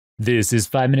This is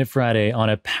 5 Minute Friday on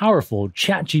a powerful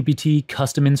ChatGPT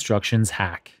Custom Instructions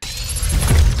hack.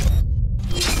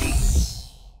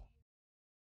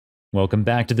 Welcome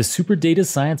back to the Super Data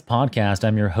Science Podcast.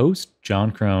 I'm your host,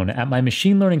 Jon Krohn. At my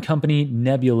machine learning company,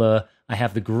 Nebula, I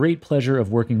have the great pleasure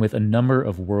of working with a number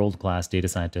of world-class data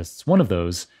scientists. One of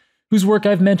those, whose work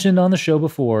I've mentioned on the show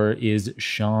before, is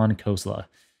Shaan Khosla.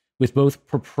 With both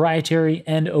proprietary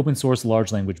and open source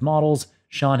large language models,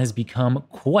 Shaan has become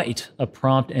quite a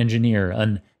prompt engineer,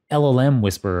 an LLM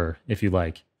whisperer, if you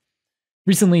like.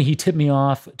 Recently, he tipped me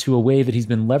off to a way that he's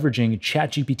been leveraging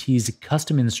ChatGPT's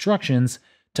custom instructions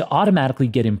to automatically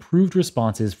get improved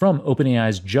responses from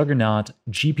OpenAI's juggernaut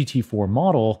GPT-4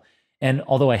 model, and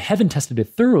although I haven't tested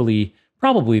it thoroughly,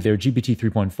 probably their GPT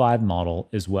 3.5 model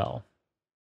as well.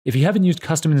 If you haven't used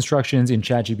custom instructions in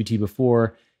ChatGPT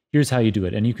before, here's how you do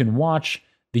it. And you can watch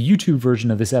the YouTube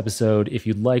version of this episode if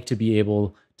you'd like to be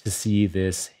able to see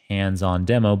this hands-on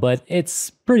demo, but it's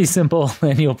pretty simple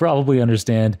and you'll probably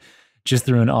understand just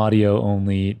through an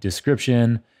audio-only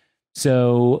description.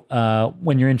 So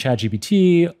when you're in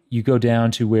ChatGPT, you go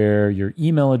down to where your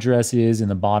email address is in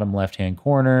the bottom left-hand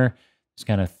corner. There's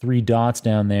kind of 3 dots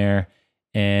down there,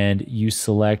 and you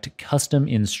select custom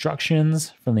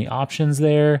instructions from the options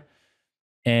there.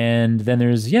 And then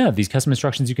there's, these custom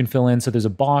instructions you can fill in. So there's a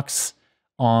box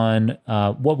on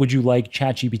what would you like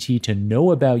ChatGPT to know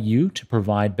about you to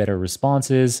provide better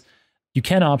responses. You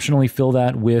can optionally fill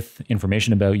that with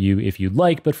information about you if you'd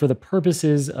like, but for the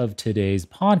purposes of today's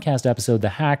podcast episode, the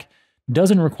hack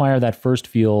doesn't require that first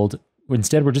field.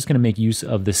 Instead, we're just going to make use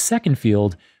of the second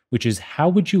field, which is how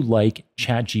would you like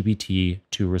ChatGPT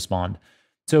to respond?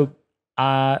 So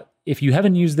if you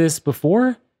haven't used this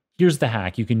before, here's the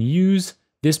hack. You can use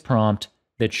this prompt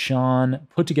that Shaan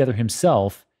put together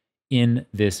himself in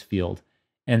this field.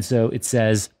 And so it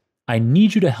says, I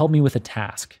need you to help me with a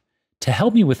task. To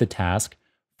help me with a task,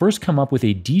 first come up with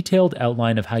a detailed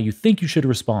outline of how you think you should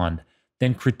respond.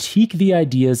 Then critique the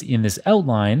ideas in this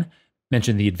outline,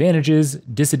 mention the advantages,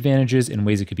 disadvantages, and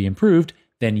ways it could be improved.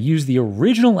 Then use the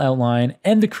original outline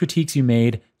and the critiques you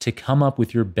made to come up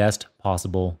with your best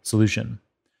possible solution.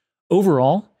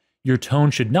 Overall, your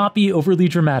tone should not be overly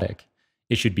dramatic.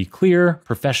 It should be clear,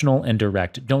 professional, and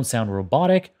direct. Don't sound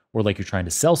robotic or like you're trying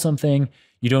to sell something.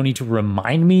 You don't need to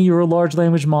remind me you're a large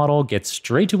language model. Get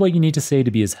straight to what you need to say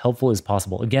to be as helpful as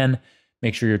possible. Again,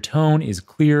 make sure your tone is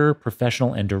clear,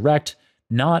 professional, and direct,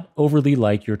 not overly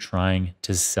like you're trying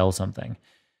to sell something.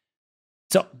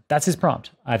 So that's his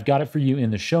prompt. I've got it for you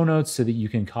in the show notes so that you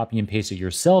can copy and paste it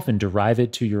yourself and derive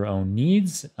it to your own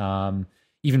needs.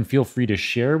 Even feel free to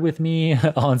share with me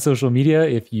on social media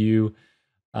if you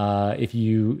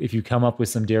come up with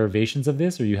some derivations of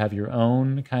this, or you have your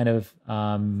own kind of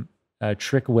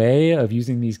trick way of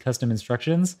using these custom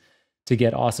instructions to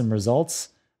get awesome results.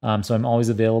 So I'm always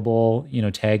available.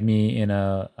 Tag me in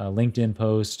a LinkedIn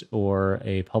post or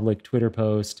a public Twitter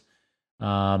post.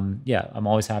 I'm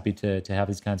always happy to have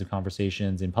these kinds of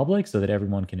conversations in public so that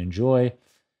everyone can enjoy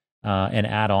and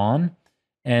add on.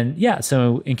 And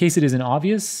so in case it isn't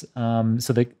obvious,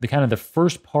 so the kind of the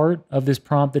first part of this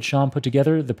prompt that Shaan put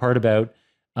together, the part about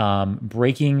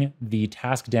breaking the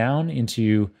task down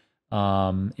into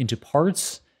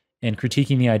parts and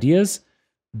critiquing the ideas,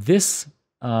 this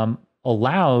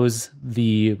allows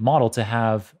the model to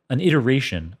have an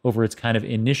iteration over its kind of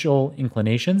initial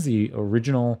inclinations, the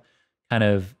original kind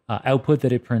of output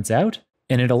that it prints out,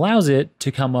 and it allows it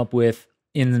to come up with,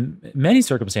 in many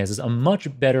circumstances, a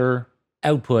much better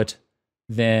output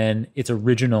than its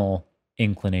original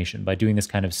inclination by doing this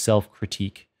kind of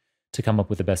self-critique to come up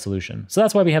with the best solution. So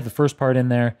that's why we have the first part in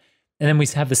there. And then we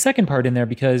have the second part in there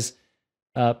because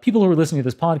people who are listening to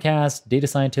this podcast, data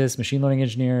scientists, machine learning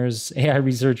engineers, AI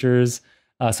researchers,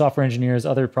 software engineers,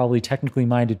 other probably technically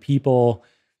minded people,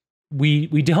 we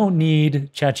don't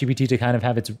need ChatGPT to kind of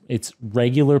have its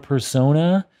regular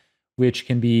persona, which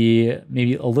can be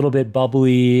maybe a little bit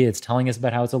bubbly. It's telling us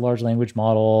about how it's a large language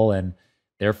model, and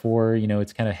therefore,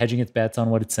 it's kind of hedging its bets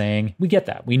on what it's saying. We get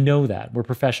that. We know that. We're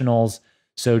professionals.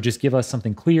 So just give us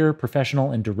something clear, professional,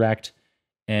 and direct.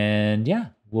 And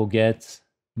we'll get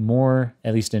more,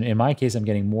 at least in my case, I'm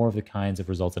getting more of the kinds of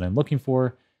results that I'm looking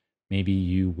for. Maybe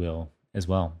you will as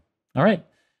well. All right.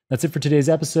 That's it for today's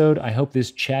episode. I hope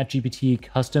this ChatGPT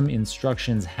custom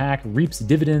instructions hack reaps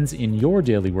dividends in your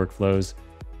daily workflows.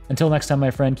 Until next time,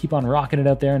 my friend, keep on rocking it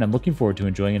out there, and I'm looking forward to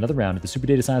enjoying another round of the Super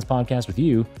Data Science Podcast with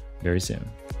you very soon.